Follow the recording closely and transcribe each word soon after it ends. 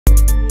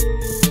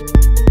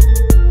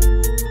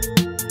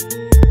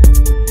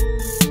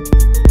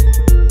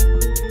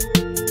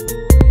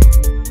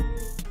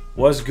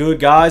What's good,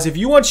 guys? If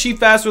you want cheap,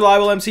 fast,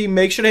 reliable MT,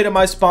 make sure to hit up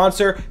my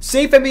sponsor,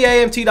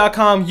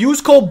 safenbamt.com.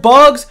 Use code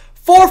BUGS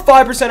for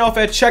 5% off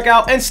at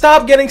checkout and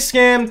stop getting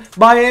scammed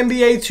by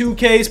NBA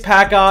 2K's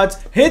pack odds.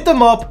 Hit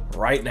them up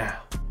right now.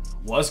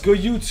 What's good,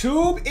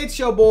 YouTube? It's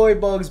your boy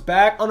Bugs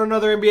back on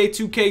another NBA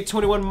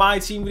 2K21 My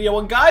Team video.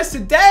 And guys,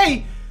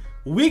 today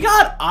we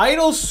got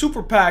idle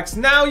super packs.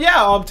 Now,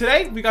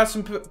 today we got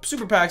some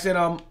super packs,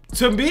 and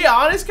to be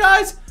honest,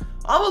 guys,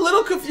 I'm a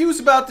little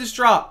confused about this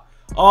drop.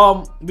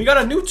 We got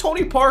a new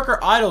Tony Parker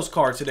Idols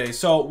card today,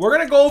 so we're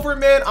gonna go over it,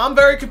 man. I'm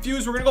very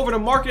confused. We're gonna go over the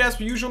market as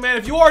per usual, man.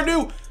 If you are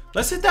new,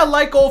 let's hit that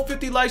like goal,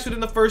 50 likes within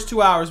the first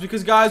 2 hours,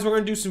 because guys, we're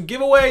gonna do some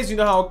giveaways. You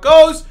know how it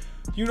goes.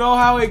 You know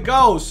how it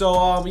goes.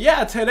 So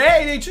yeah,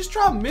 today they just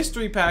dropped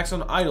mystery packs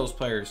on Idols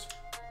players.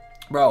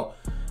 Bro,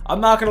 I'm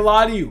not gonna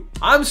lie to you,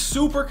 I'm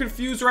super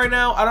confused right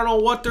now. I don't know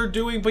what they're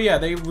doing, but yeah,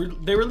 they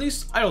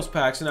released Idols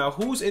packs. Now,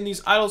 who's in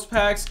these Idols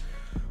packs?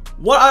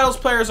 What Idols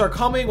players are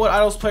coming? What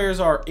Idols players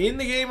are in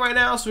the game right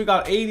now? So we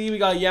got AD, we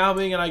got Yao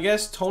Ming, and I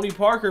guess Tony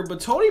Parker. But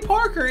Tony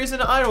Parker isn't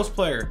an Idols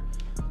player.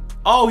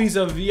 Oh, he's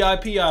a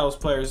VIP Idols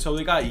player. So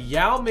we got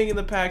Yao Ming in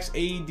the packs,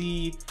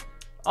 AD.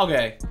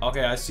 Okay,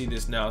 I see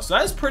this now. So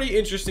that's pretty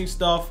interesting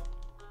stuff.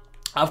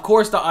 Of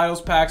course, the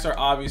Idols packs are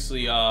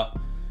obviously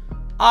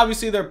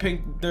they're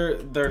pink.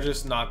 They're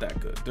just not that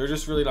good. They're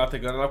just really not that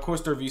good. And of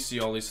course, they're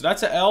VC only. So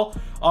that's an L.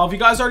 If you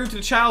guys are new to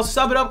the channel,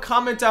 sub it up,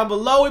 comment down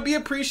below. It'd be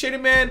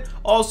appreciated, man.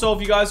 Also,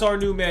 if you guys are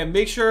new, man,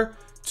 make sure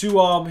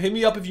to hit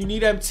me up if you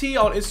need MT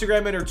on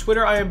Instagram and or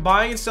Twitter. I am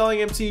buying and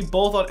selling MT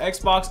both on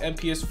Xbox and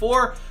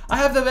PS4. I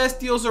have the best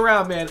deals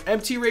around, man.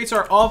 MT rates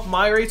are off.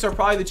 My rates are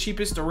probably the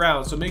cheapest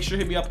around. So make sure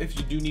to hit me up if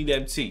you do need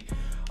MT.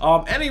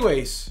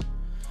 Anyways,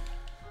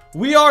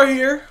 we are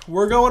here.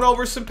 We're going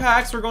over some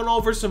packs. We're going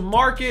over some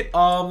market.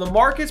 The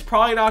market's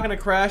probably not going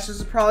to crash.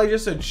 This is probably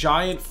just a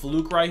giant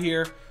fluke right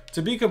here.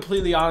 To be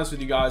completely honest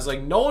with you guys,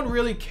 like, no one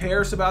really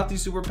cares about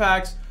these super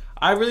packs.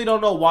 I really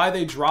don't know why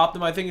they dropped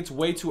them. I think it's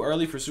way too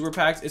early for super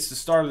packs. It's the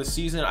start of the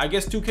season. I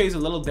guess 2K is a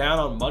little down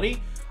on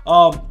money.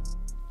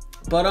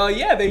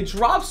 Yeah, they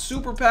dropped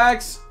super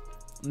packs.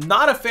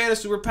 Not a fan of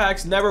super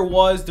packs. Never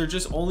was. They're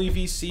just only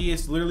VC.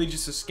 It's literally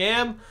just a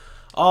scam.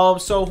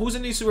 So who's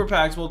in these super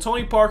packs? Well,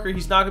 Tony Parker,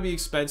 he's not gonna be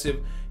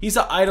expensive. He's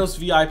an Idols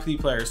VIP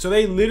player. So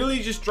they literally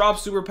just dropped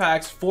super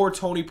packs for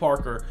Tony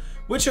Parker,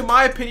 which in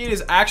my opinion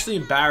is actually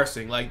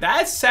embarrassing. Like,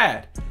 that's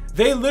sad.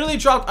 They literally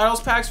dropped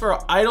Idols packs for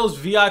Idols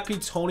VIP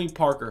Tony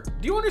Parker.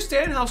 Do you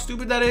understand how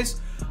stupid that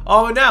is?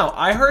 And now,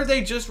 I heard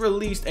they just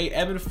released a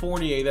Evan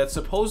Fournier that's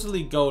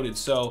supposedly goated.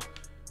 So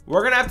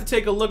we're gonna have to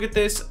take a look at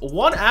this.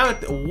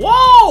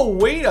 Whoa,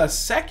 wait a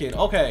second.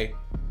 Okay.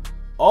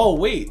 Oh,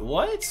 wait,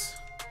 what?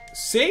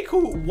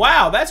 Sekou,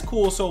 wow, that's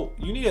cool. So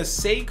you need a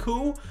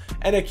Sekou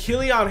and a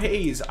Killian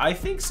Hayes. I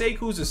think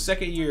Sekou's a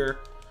second year.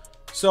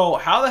 So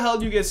how the hell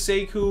do you get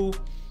Sekou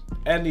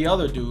and the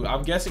other dude?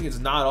 I'm guessing it's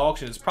not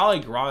auction. It's probably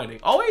grinding.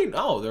 Oh wait,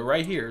 no, they're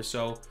right here.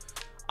 So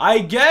I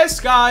guess,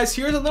 guys,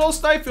 here's a little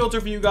snipe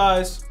filter for you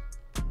guys.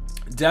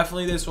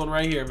 Definitely this one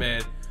right here,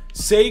 man.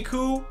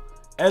 Sekou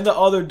and the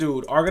other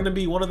dude are gonna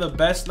be one of the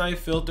best snipe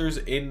filters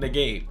in the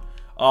game.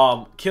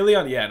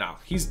 Killian, yeah, no,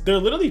 they're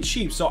literally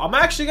cheap. So I'm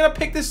actually gonna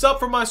pick this up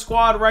for my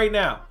squad right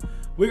now.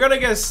 We're gonna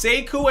get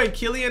Sekou and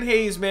Killian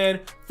Hayes,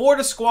 man, for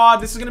the squad.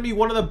 This is gonna be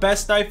one of the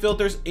best snipe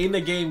filters in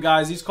the game,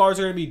 guys. These cards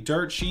are gonna be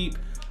dirt cheap.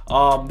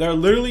 They're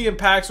literally in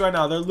packs right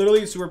now. They're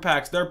literally in super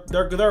packs. Their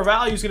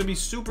value is gonna be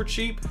super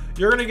cheap.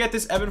 You're gonna get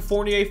this Evan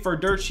Fournier for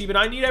dirt cheap, and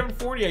I need Evan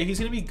Fournier. He's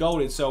gonna be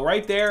goated. So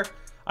right there,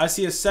 I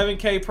see a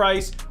 7K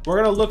price. We're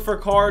gonna look for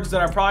cards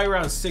that are probably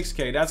around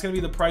 6K. That's gonna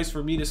be the price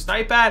for me to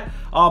snipe at.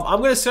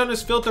 I'm gonna sit on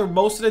this filter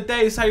most of the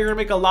day. This is how you're gonna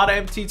make a lot of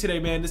MT today,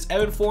 man. This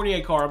Evan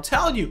Fournier card, I'm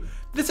telling you,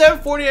 this Evan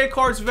Fournier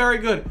card is very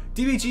good.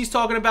 DBG's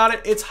talking about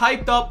it. It's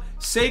hyped up.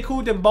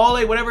 Sekou,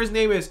 Dembele, whatever his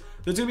name is.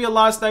 There's gonna be a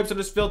lot of snipes on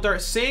this filter.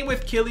 Same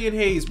with Killian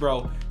Hayes,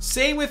 bro.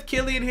 Same with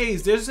Killian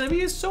Hayes. There's gonna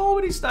be so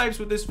many snipes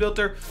with this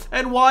filter.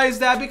 And why is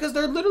that? Because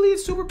they're literally in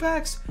super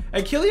packs.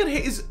 And Killian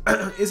Hayes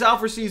is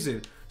out for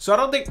season. So I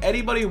don't think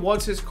anybody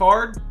wants his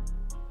card.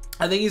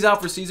 I think he's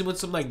out for season with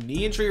some like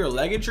knee injury or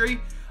leg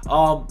injury.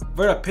 For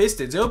the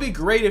Pistons, it'll be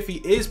great if he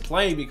is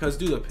playing, because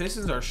dude, the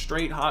Pistons are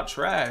straight hot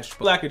trash.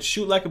 But I could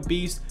shoot like a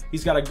beast.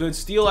 He's got a good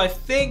steal, I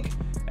think,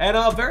 and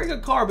a very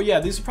good card. But yeah,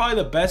 these are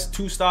probably the best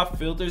two-stop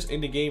filters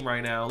in the game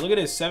right now. Look at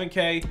this,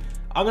 7K.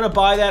 I'm gonna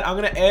buy that. I'm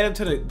gonna add him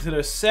to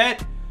the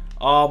set.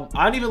 I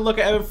didn't even look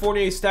at Evan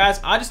Fournier's stats.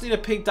 I just need a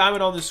pink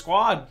diamond on this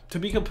squad. To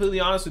be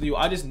completely honest with you,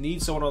 I just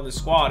need someone on this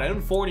squad.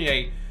 Evan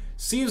Fournier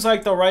seems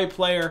like the right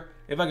player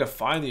if I could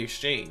find the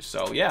exchange.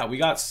 So yeah, we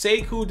got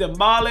Sekou,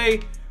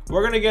 Dembele.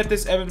 We're gonna get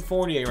this Evan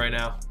Fournier right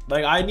now.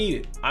 Like, I need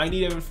it. I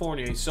need Evan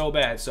Fournier so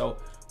bad. So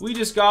we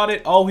just got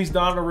it. Oh, he's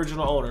not an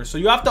original owner. So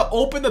you have to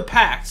open the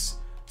packs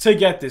to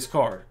get this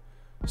card.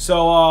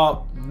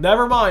 So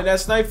never mind.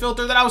 That snipe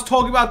filter that I was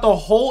talking about the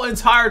whole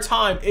entire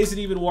time isn't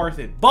even worth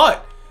it.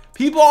 But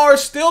people are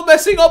still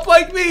messing up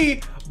like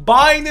me,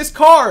 buying this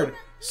card.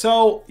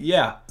 So,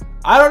 yeah.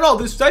 I don't know.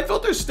 This snipe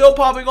filter is still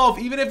popping off,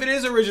 even if it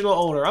is original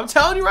owner. I'm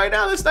telling you right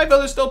now, this snipe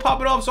filter is still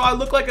popping off. So I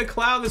look like a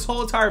clown this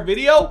whole entire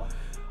video.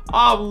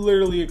 I'm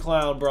literally a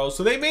clown, bro.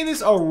 So they made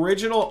this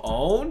original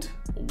owned.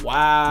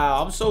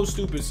 Wow. I'm so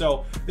stupid.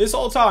 So this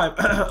whole time,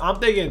 I'm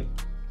thinking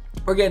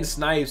we're getting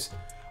snipes.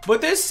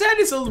 But this set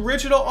is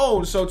original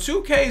owned. So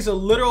 2K is a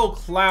literal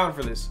clown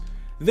for this.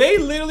 They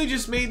literally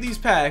just made these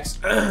packs.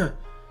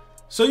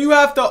 So you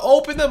have to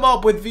open them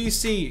up with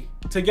VC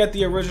to get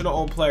the original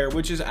owned player,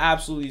 which is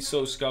absolutely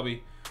so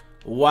scummy.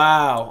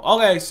 Wow.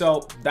 Okay,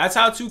 so that's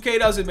how 2K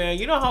does it, man.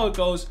 You know how it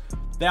goes.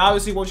 They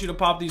obviously want you to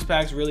pop these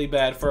packs really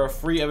bad for a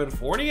free Evan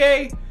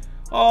Fournier.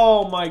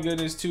 Oh my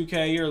goodness,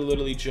 2K, you're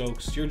literally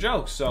jokes. You're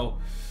jokes. So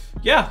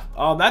yeah,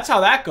 that's how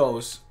that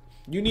goes.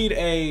 You need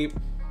a...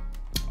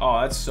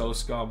 Oh, that's so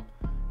scum.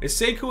 Is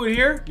Sekou in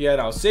here? Yeah,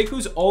 no.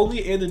 Sekou's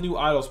only in the new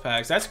Idols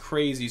packs. That's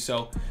crazy.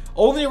 So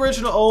only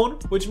original own,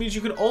 which means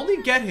you can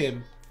only get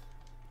him.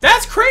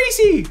 That's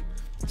crazy.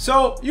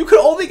 So you could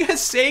only get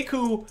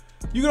Sekou.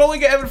 You can only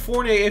get Evan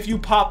Fournier if you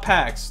pop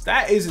packs.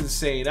 That is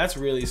insane. That's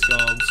really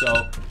scum.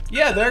 So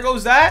yeah, there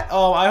goes that.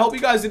 I hope you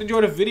guys did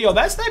enjoy the video.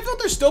 That snipe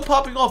filter's still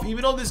popping off,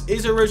 even though this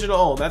is original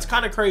own. That's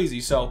kind of crazy.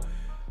 So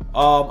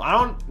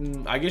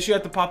I guess you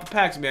have to pop the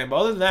packs, man. But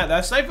other than that,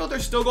 that snipe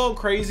filter's still going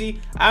crazy.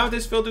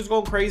 Amethyst filter's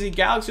going crazy.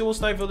 Galaxy Will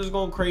snipe filter's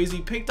going crazy.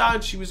 Pink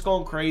Dot, she was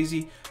going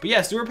crazy. But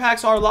yeah, super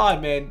packs are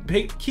live, man.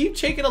 Keep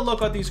taking a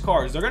look at these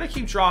cards. They're gonna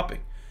keep dropping.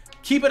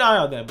 Keep an eye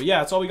on them. But yeah,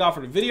 that's all we got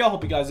for the video.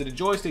 Hope you guys did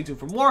enjoy. Stay tuned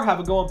for more.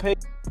 Have a good one.